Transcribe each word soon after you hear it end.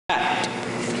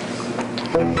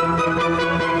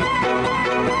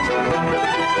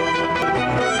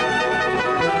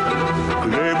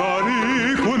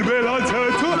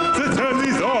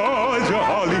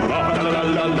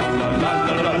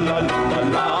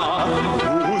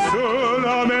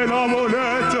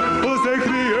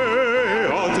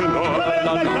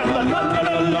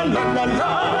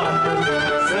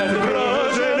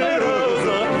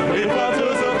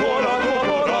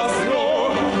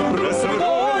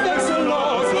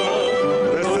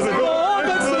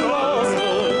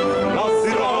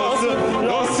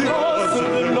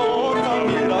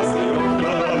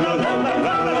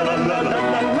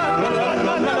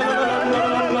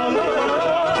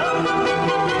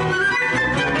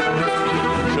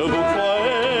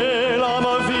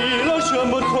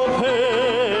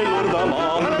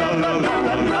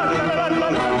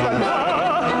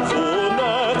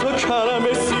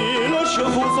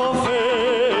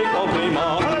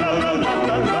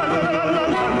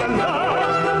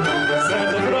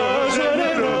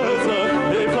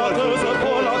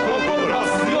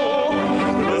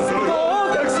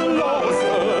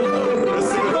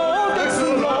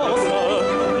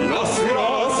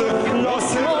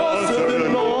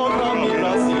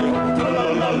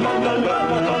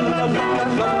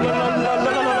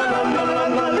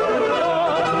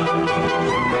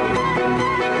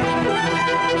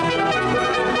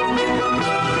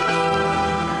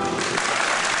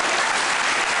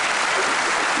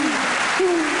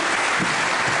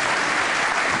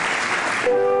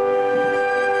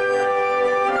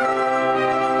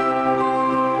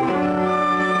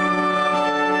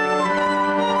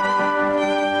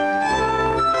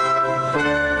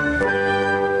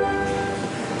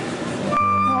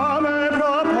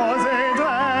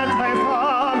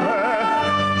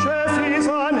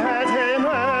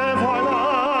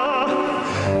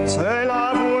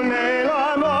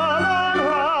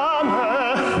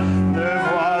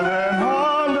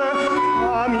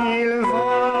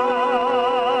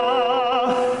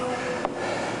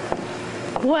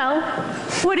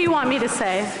want me to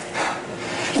say?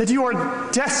 That you are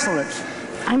desolate.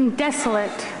 I'm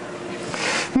desolate.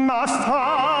 Ma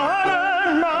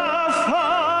femme,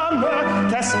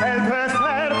 qu'est-ce qu'elle peut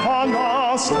faire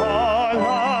pendant ce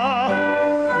temps-là?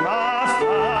 Ma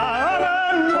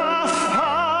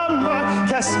femme,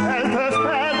 qu'est-ce qu'elle peut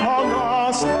faire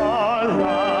pendant ce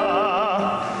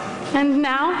temps-là? And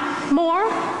now,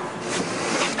 more?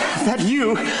 That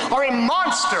you are a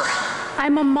monster.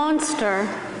 I'm a monster.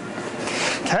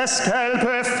 Qu'est-ce qu'elle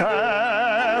peut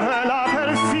faire, la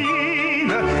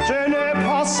perfide? Je ne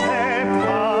pensais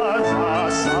pas à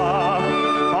ça.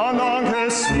 Pendant que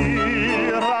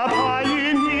sur la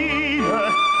paille humide,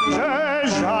 je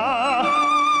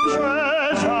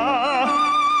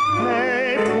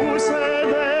les poussais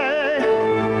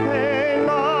des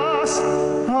laces.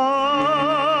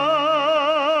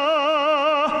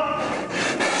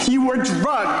 You were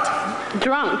drugged.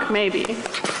 Drunk, maybe.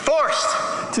 Forced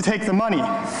to take the money.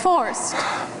 Forced.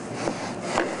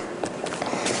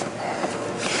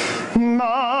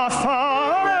 Ma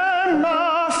femme,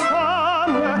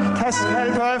 qu'est-ce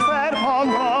qu'elle peut faire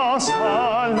pendant ce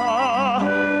temps-là?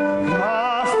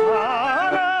 Ma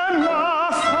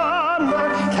femme,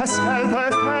 qu'est-ce qu'elle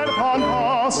peut faire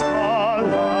pendant ce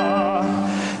temps-là?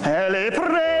 Elle est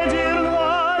près du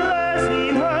roi, le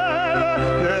fidèle,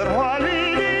 le roi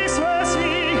lui dit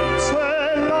ceci,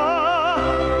 cela.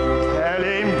 Qu'elle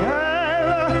est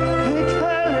belle, et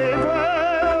qu'elle est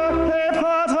belle, et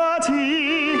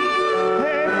patati.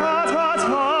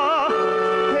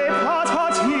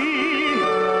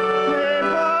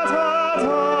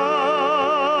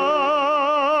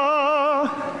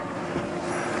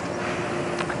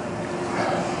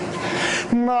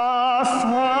 Ma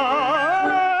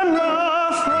femme,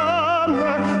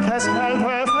 qu'est-ce qu'elle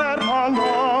peut faire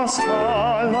pendant ce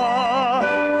temps-là?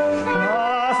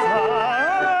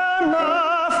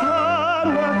 Ma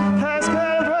femme, qu'est-ce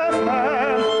qu'elle peut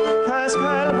faire? Qu'est-ce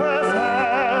qu'elle peut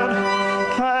faire?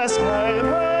 Qu'est-ce qu'elle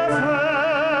peut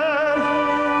faire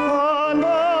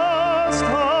pendant ce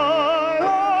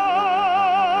temps-là?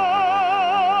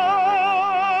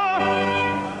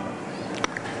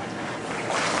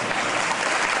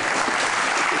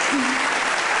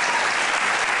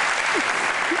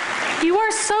 You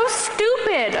are so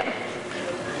stupid.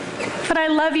 But I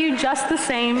love you just the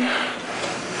same.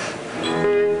 Tu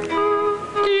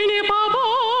n'es pas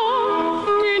beau,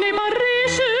 tu n'es pas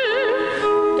riche,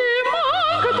 tu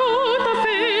manques tout à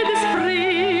fait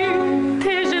d'esprit.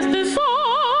 Tes gestes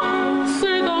sont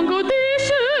ceux d'un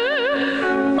godiche,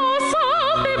 en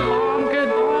santé manque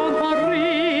dans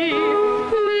Paris.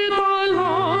 Le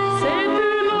talent, c'est de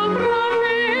la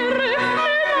bravure, et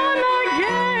dans la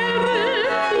guerre,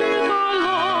 le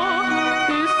talent,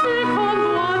 c'est ce qu'on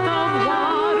doit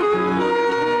avoir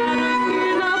pour qui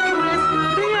n'a presque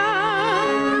rien.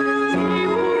 Et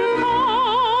pourtant,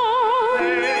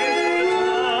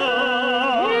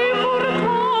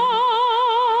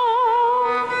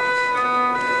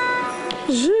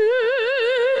 je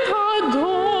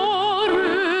t'adore,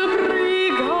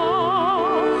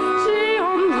 brigand, j'ai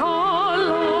honte à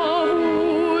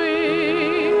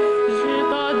l'avouer. Je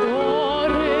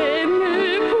t'adore et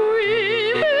ne puis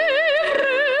vivre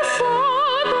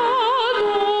sans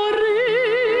t'adorer.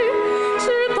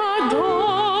 Je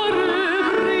t'adore,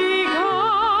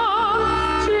 brigand,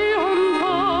 j'ai honte à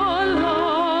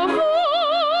l'avouer.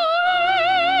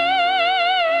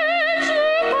 Je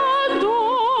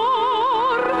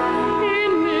t'adore et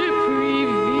ne puis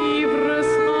vivre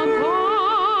sans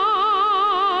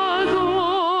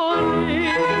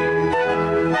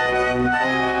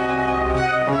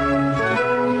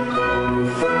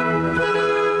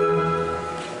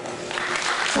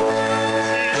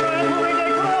Si je pouvais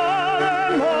déclarer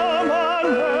mon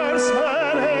malheur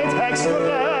serait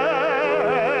extrême.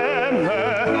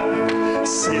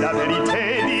 Si la vérité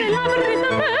dit,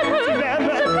 tu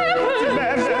m'aimes, tu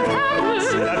m'aimes.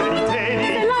 Si la vérité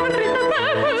dit,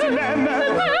 tu m'aimes,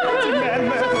 tu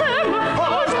m'aimes.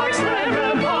 Oh, extrême,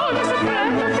 oh,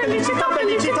 suprême, felicita,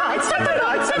 felicita, etc.,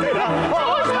 etc. Oh,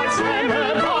 extrême,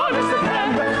 oh,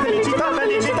 suprême, felicita,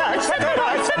 felicita, etc.,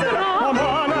 etc. Mon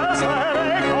bonheur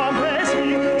serait compréhensi,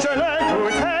 je le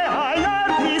goûtais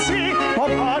ailleurs qu'ici. Mon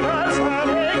bonheur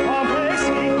serait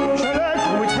compréhensi, je le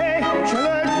goûtais, je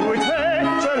le goûtais,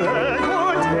 je le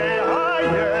goûtais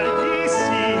ailleurs qu'ici.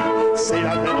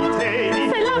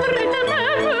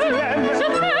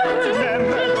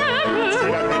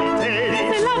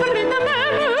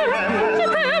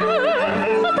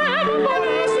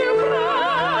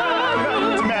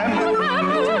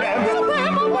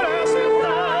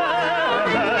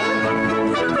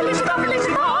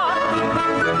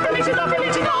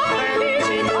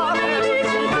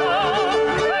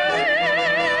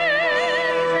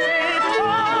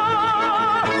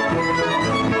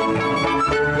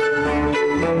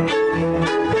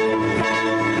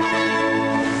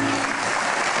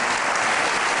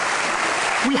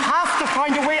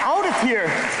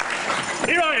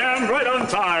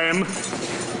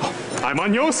 room. I'm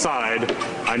on your side.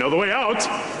 I know the way out,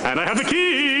 and I have the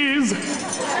keys.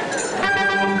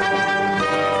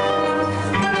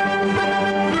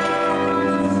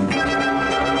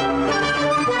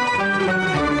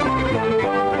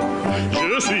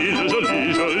 Je suis le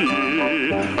joli geôlier,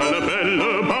 la belle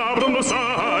barbe de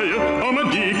Versailles. On me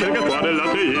dit quelquefois de la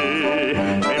payer,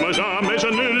 et moi jamais je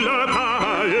ne le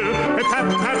taille. Et tap,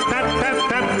 tap, tap, tap,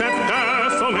 tap, tap,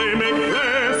 tap, sonnez mes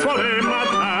clés, soirée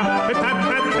matin. Et tap,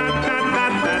 tap, tap, tap,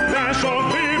 tap, tap, tap,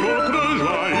 chantez votre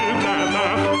joyeux tata.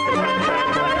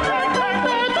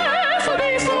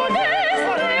 Sonnez, sonnez,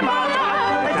 soirée matin.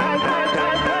 Et tap, tap,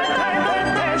 tap, tap, tap,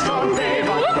 tap, chantez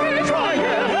votre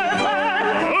joyeux tata.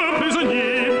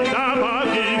 Prisonnier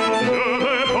d'Apathie, je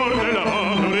vais porter la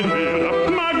nourriture.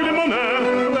 Malgré mon air,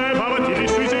 les bavatis, je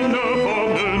suis une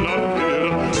forme de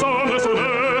nature. Sonnez, sonnez,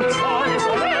 sonnez,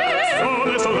 sonnez,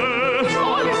 sonnez, sonnez, sonnez,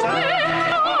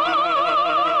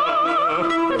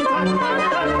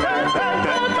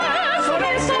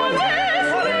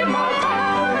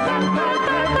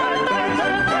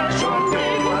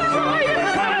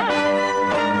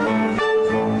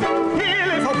 il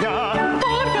est fort bien,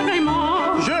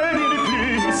 je n'irai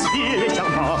plus s'il est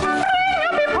charmant.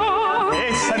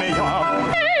 Et c'est meilleur,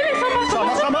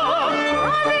 sama, sama.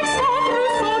 Sonne,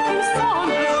 sonne, sonne,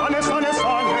 sonne, sonne, sonne, sonne, sonne,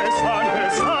 sonne,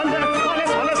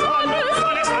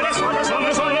 sonne,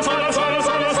 sonne, sonne, sonne, sonne,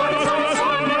 sonne, sonne,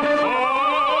 sonne, sonne.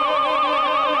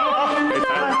 Et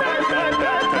ta, ta, ta,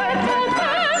 ta, ta,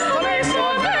 ta, sonne,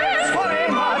 sonne, soirée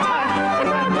matin. Et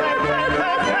ta, ta, ta,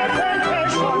 ta, ta, ta, ta,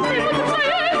 chantez.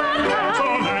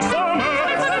 Sonne, sonne,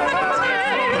 sonne, sonne,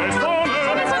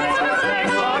 sonne,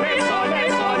 sonne,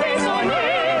 sonne,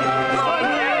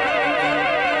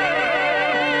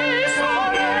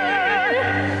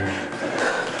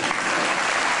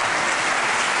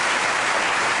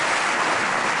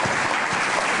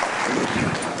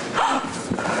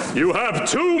 You have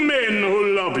two men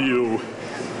who love you.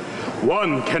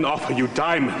 One can offer you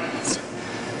diamonds.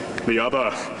 The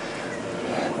other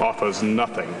offers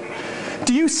nothing.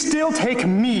 Do you still take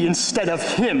me instead of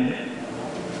him?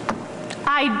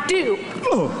 I do.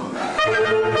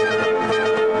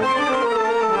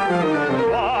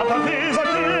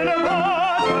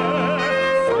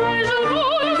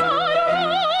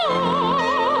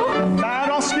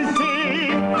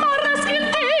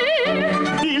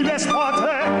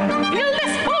 Il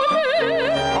despote,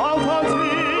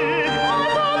 entends-tu?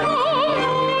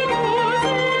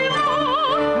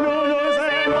 Nous nous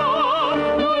aimons,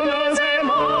 nous nous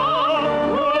aimons,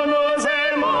 nous nous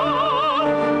aimons,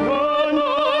 nous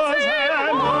nous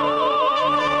aimons.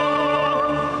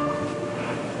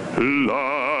 La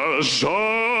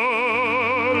jalousie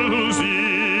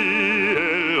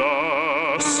et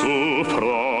la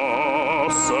souffrance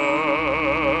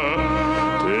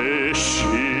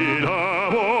déchirent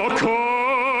mon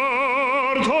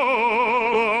corps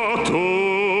tour à tour.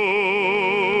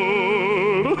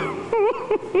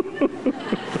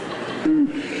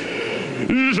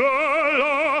 Je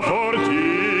la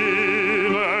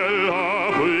fortune et la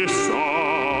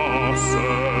puissance,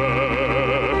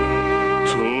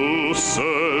 tout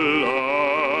cela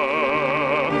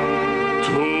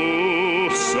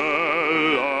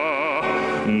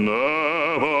ne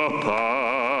va pas.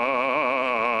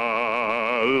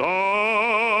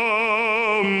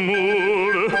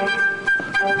 L'amour,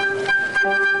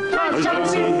 La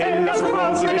jalousie et la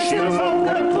souffrance déchirent mon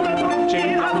cœur tout à tour.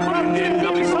 J'ai la fortune et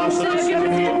la puissance, tout cela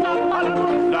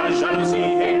la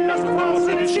jalousie et la souffrance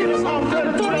déchirent mon cœur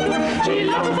tout à tour. J'ai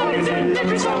la fortune et la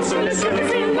puissance, le ciel est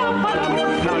fait la l'amour.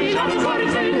 La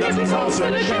fortune et la puissance,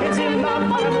 le ciel est fait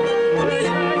l'amour.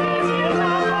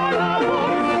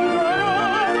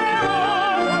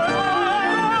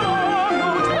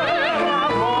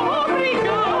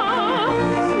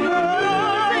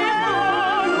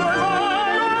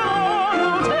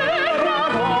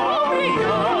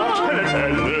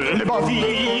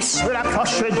 La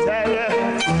cloche d'elle,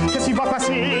 qu'est-ce qui va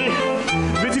passer?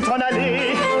 Veux-tu t'en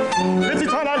aller? Veux-tu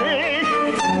t'en aller?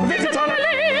 Veux-tu t'en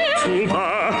aller? Souva,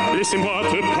 laissez-moi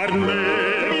te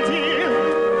parler.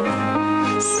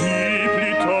 Si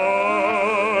plus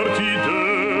tard tu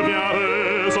deviens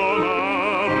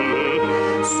raisonnable,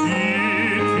 si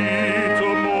tu te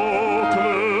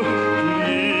montres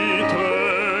plus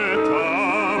traitable,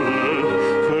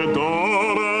 que dans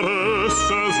l'heureuse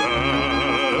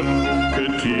heure que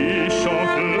tu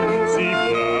chantes si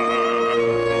bien,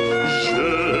 je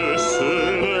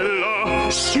serai là.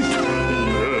 Chut, ne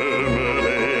me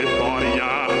dis pas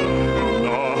rien.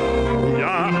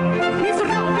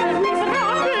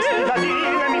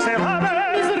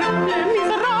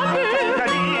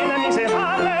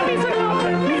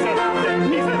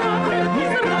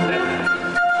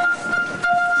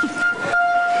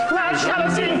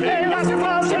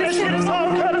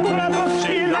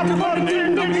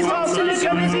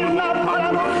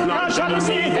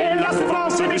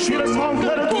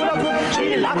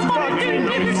 Il a fortune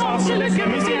et puissance, le gueux,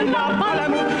 mais il n'a pas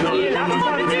l'amour. Il a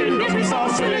fortune et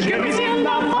puissance, le gueux, mais il n'a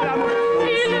pas l'amour.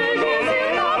 Il est gueux,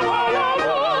 il n'a pas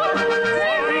l'amour.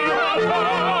 C'est lui n'a pas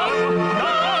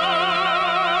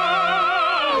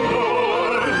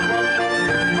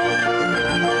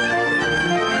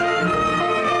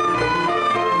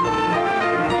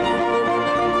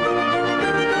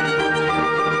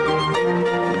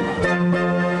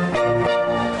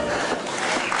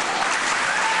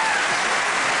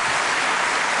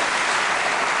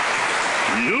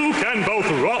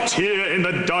here in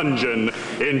the dungeon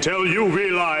until you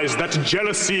realize that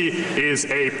jealousy is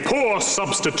a poor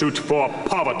substitute for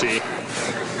poverty.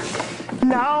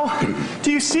 Now,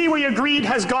 do you see where your greed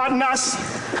has gotten us?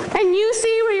 And you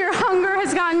see where your hunger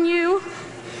has gotten you?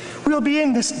 We'll be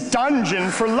in this dungeon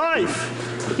for life.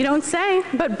 You don't say,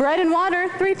 but bread and water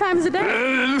 3 times a day.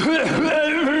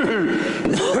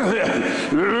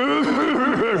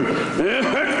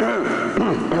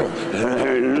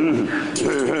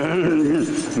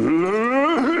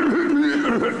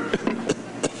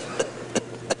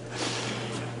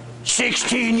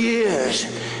 16 years.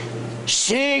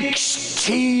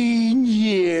 16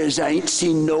 years I ain't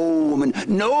seen no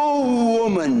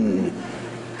woman.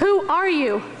 Who are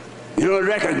you? You don't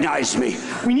recognize me.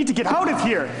 We need to get out of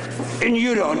here. And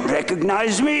you don't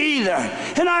recognize me either.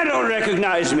 And I don't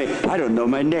recognize me. I don't know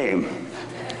my name.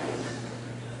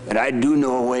 But I do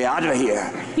know a way out of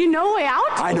here. You know a way out?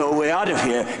 I know a way out of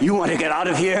here. You want to get out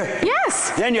of here?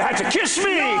 Yes. Then you have to kiss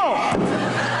me. No.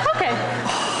 Okay.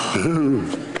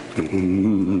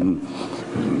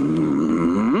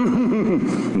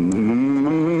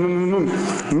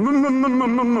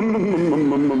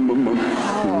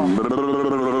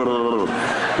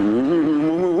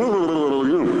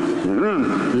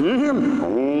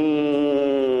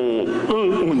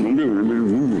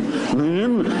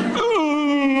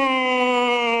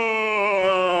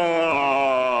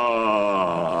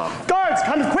 Guards,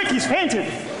 come quick, he's fainted.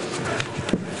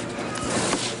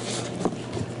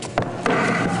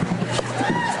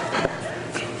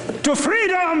 To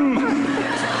freedom!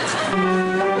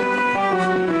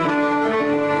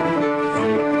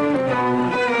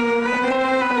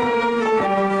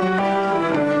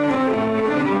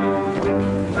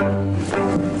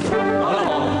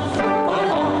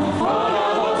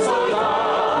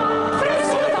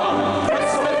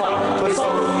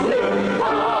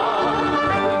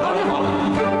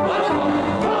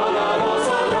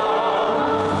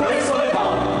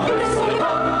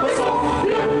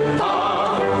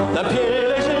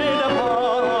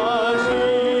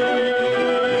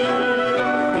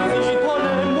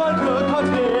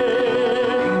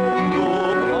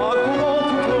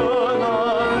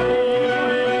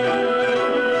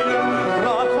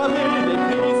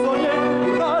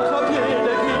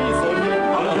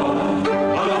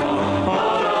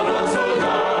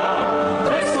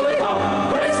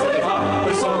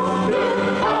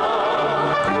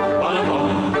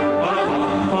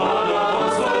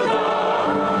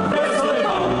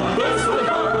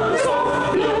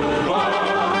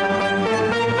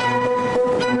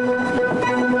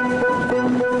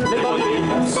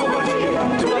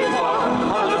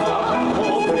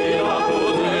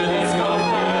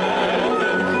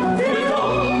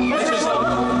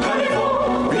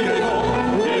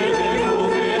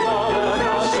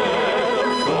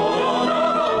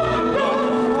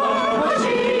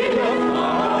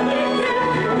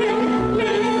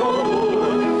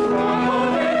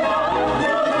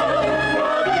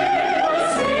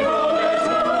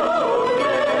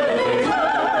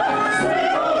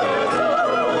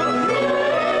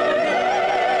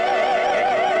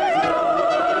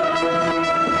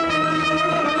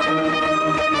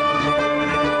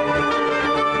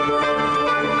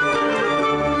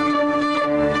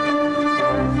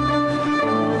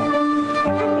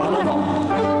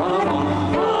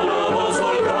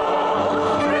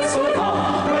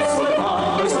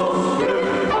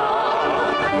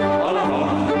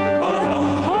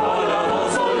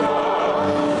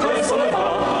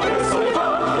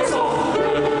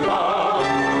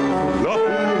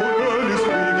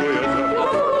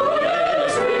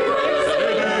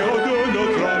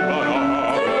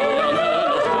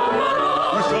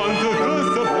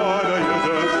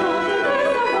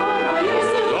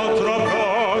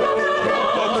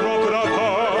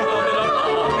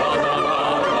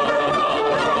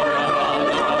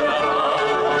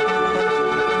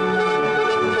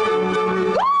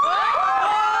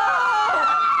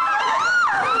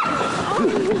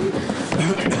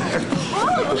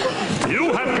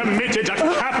 You have committed a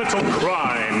capital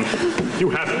crime. You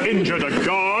have injured a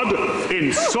god,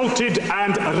 insulted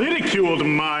and ridiculed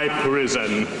my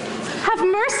prison. Have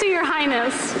mercy mercy, Your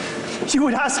Highness. You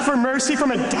would ask for mercy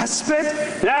from a despot?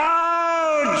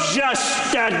 Now,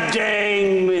 just a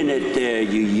dang minute there,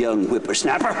 you young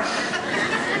whippersnapper.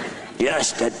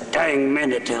 Just a dang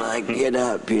minute till I get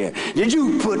up here. Did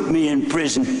you put me in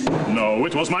prison? No,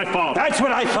 it was my fault. That's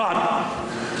what I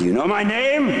thought. Do you know my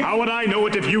name? How would I know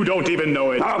it if you don't even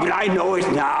know it? Oh, but I know it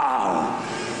now.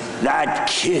 That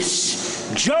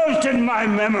kiss jolted my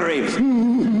memory.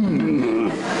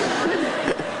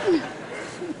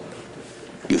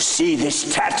 You see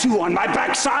this tattoo on my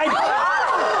backside?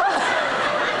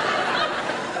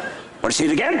 Want to see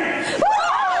it again?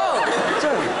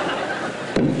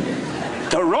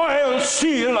 The royal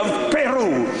seal of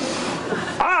Peru.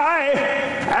 I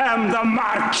am the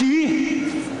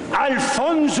Marquis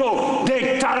Alfonso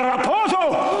de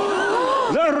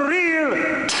Tarapoto, the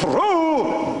real,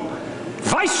 true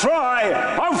Viceroy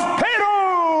of Peru.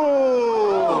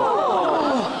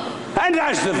 And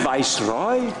as the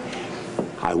Viceroy,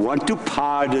 I want to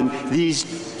pardon these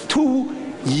two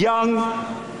young,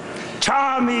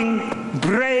 charming,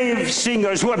 brave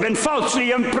singers who have been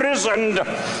falsely imprisoned.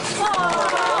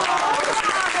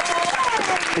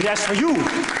 And as for you,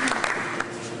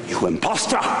 you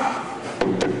imposter,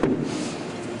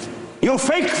 you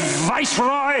fake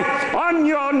Viceroy, on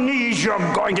your knees, you're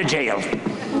going to jail.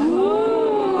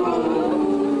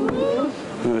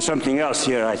 There was something else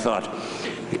here, I thought.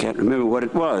 I can't remember what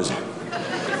it was.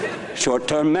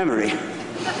 Short-term memory.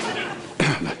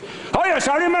 Oh, yes,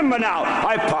 I remember now.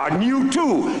 I pardon you,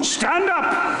 too. Stand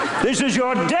up. This is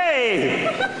your day.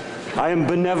 I am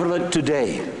benevolent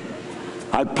today.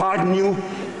 I pardon you,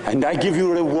 and I give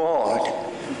you a reward.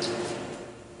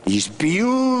 These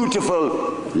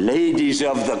beautiful ladies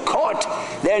of the court,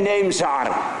 their names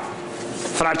are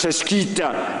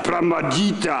Franceschita,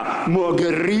 Pramagita,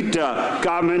 Margarita,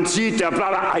 Carmencita, blah,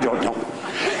 blah, I don't know.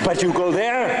 But you go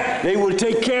there, they will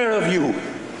take care of you.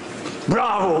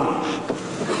 Bravo.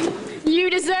 You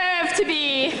deserve to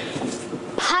be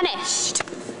punished.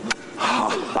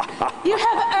 You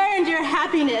have earned your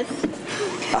happiness.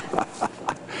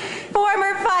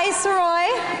 Former Viceroy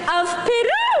Of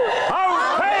Peru!